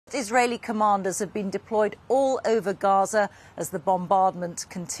Israeli commanders have been deployed all over Gaza as the bombardment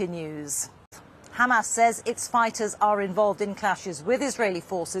continues. Hamas says its fighters are involved in clashes with Israeli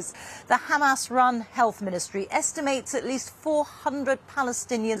forces. The Hamas-run health ministry estimates at least 400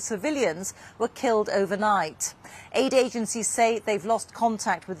 Palestinian civilians were killed overnight. Aid agencies say they've lost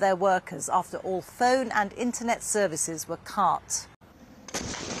contact with their workers after all phone and internet services were cut.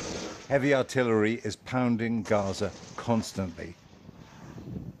 Heavy artillery is pounding Gaza constantly.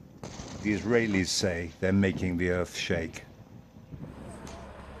 The Israelis say they're making the earth shake.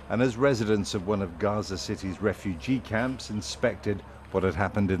 And as residents of one of Gaza City's refugee camps inspected what had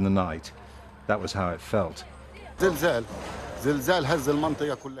happened in the night, that was how it felt. It's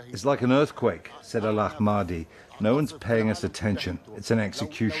like an earthquake, said Al-Ahmadi. No one's paying us attention. It's an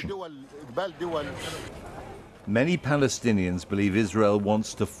execution. Many Palestinians believe Israel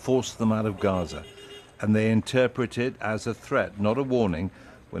wants to force them out of Gaza, and they interpret it as a threat, not a warning,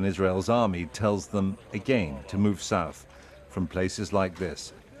 when Israel's army tells them again to move south from places like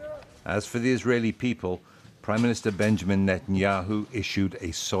this. As for the Israeli people, Prime Minister Benjamin Netanyahu issued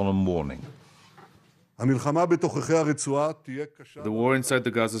a solemn warning. The war inside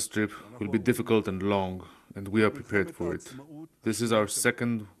the Gaza Strip will be difficult and long, and we are prepared for it. This is our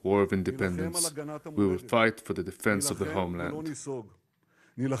second war of independence. We will fight for the defense of the homeland.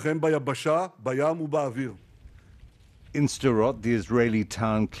 In Sderot, the Israeli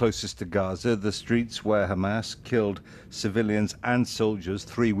town closest to Gaza, the streets where Hamas killed civilians and soldiers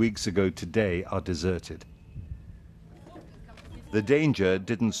 3 weeks ago today are deserted. The danger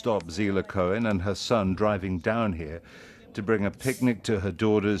didn't stop Zila Cohen and her son driving down here to bring a picnic to her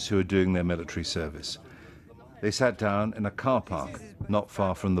daughters who are doing their military service. They sat down in a car park not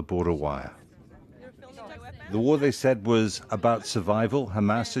far from the border wire. The war, they said, was about survival.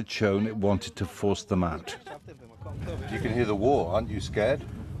 Hamas had shown it wanted to force them out. You can hear the war. Aren't you scared?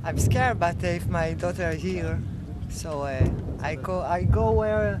 I'm scared, but if my daughter is here, so I go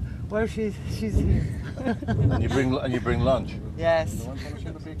where she's here. And you bring lunch. Yes,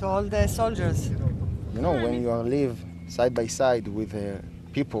 to all the soldiers. You know, when you live side by side with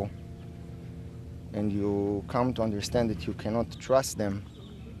people, and you come to understand that you cannot trust them.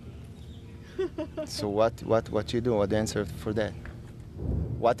 So what you do? What the answer for that?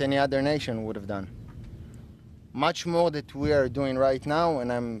 What any other nation would have done? Much more that we are doing right now,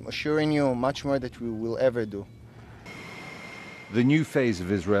 and I'm assuring you, much more that we will ever do. The new phase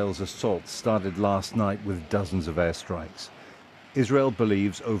of Israel's assault started last night with dozens of airstrikes. Israel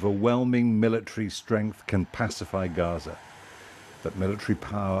believes overwhelming military strength can pacify Gaza. But military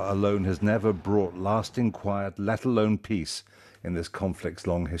power alone has never brought lasting quiet, let alone peace, in this conflict's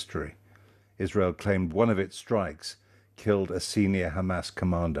long history. Israel claimed one of its strikes killed a senior Hamas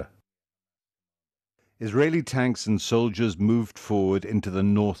commander. Israeli tanks and soldiers moved forward into the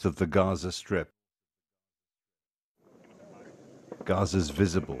north of the Gaza Strip. Gaza's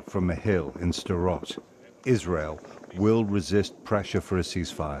visible from a hill in Sderot. Israel will resist pressure for a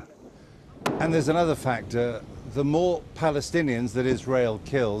ceasefire. And there's another factor. The more Palestinians that Israel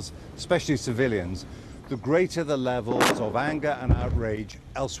kills, especially civilians, the greater the levels of anger and outrage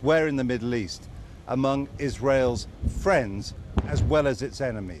elsewhere in the Middle East among Israel's friends as well as its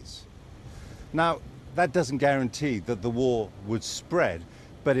enemies. Now, that doesn't guarantee that the war would spread,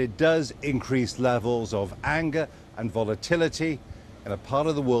 but it does increase levels of anger and volatility in a part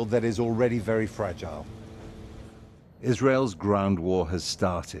of the world that is already very fragile. Israel's ground war has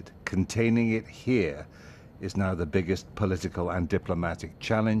started. Containing it here is now the biggest political and diplomatic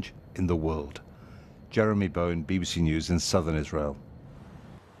challenge in the world. Jeremy Bone, BBC News in southern Israel.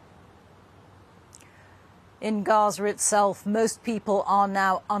 In Gaza itself, most people are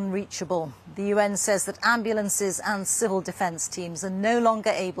now unreachable. The UN says that ambulances and civil defence teams are no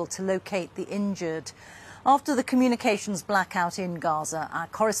longer able to locate the injured. After the communications blackout in Gaza, our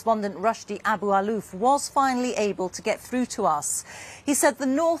correspondent Rushdie Abu Alouf was finally able to get through to us. He said the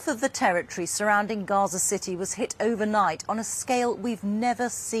north of the territory surrounding Gaza City was hit overnight on a scale we've never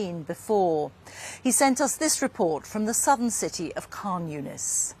seen before. He sent us this report from the southern city of Khan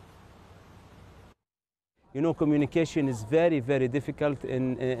Yunis. You know, communication is very, very difficult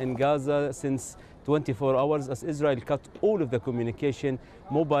in Gaza since 24 hours as Israel cut all of the communication.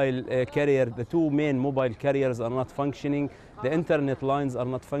 Mobile carrier, the two main mobile carriers are not functioning. The internet lines are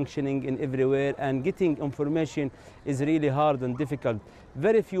not functioning in everywhere, and getting information is really hard and difficult.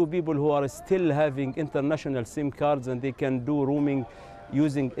 Very few people who are still having international SIM cards and they can do roaming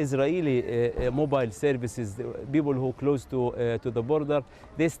using Israeli mobile services. People who are close to the border,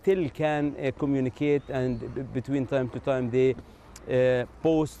 they still can communicate, and between time to time they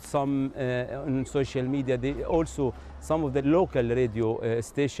post some on social media. Also, some of the local radio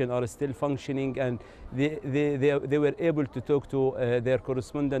stations are still functioning, and they were able to talk to their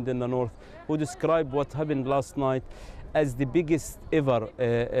correspondent in the north, who described what happened last night as the biggest ever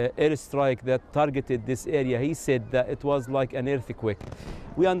airstrike that targeted this area. He said that it was like an earthquake.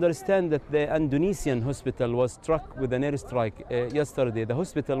 We understand that the Indonesian hospital was struck with an airstrike yesterday. The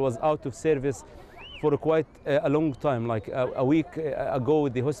hospital was out of service for quite a long time, like a week ago.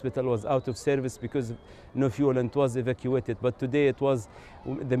 The hospital was out of service because no fuel, and it was evacuated. But today it was,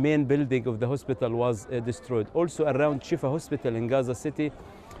 the main building of the hospital was destroyed. Also around Shifa Hospital in Gaza City,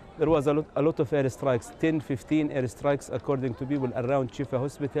 there was a lot of airstrikes, 10, 15 airstrikes according to people around Shifa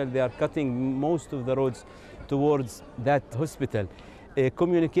Hospital. They are cutting most of the roads towards that hospital.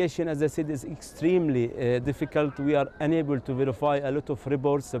 Communication, as I said, is extremely difficult. We are unable to verify a lot of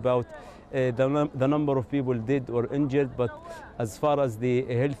reports about the number of people dead or injured, but as far as the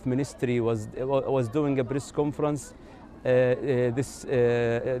health ministry was doing a press conference this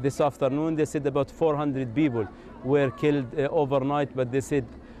afternoon, they said about 400 people were killed overnight, but they said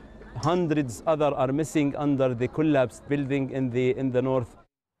hundreds other are missing under the collapsed building in the north.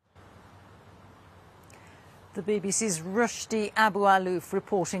 The BBC's Rushdie Abu Alouf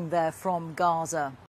reporting there from Gaza.